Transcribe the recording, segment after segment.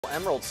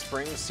Emerald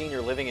Springs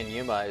Senior Living in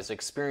Yuma is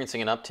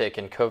experiencing an uptick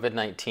in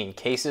COVID-19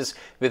 cases,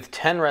 with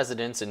 10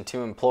 residents and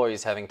 2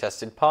 employees having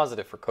tested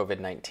positive for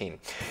COVID-19.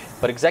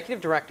 But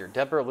Executive Director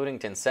Deborah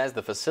Ludington says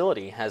the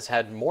facility has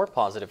had more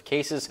positive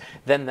cases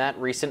than that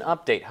recent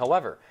update.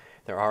 However,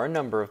 there are a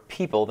number of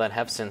people that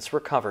have since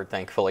recovered,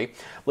 thankfully.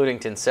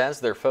 Ludington says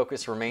their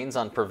focus remains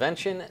on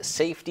prevention,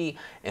 safety,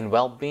 and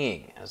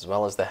well-being, as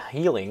well as the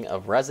healing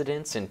of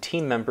residents and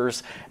team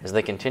members as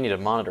they continue to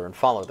monitor and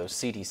follow those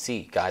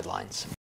CDC guidelines.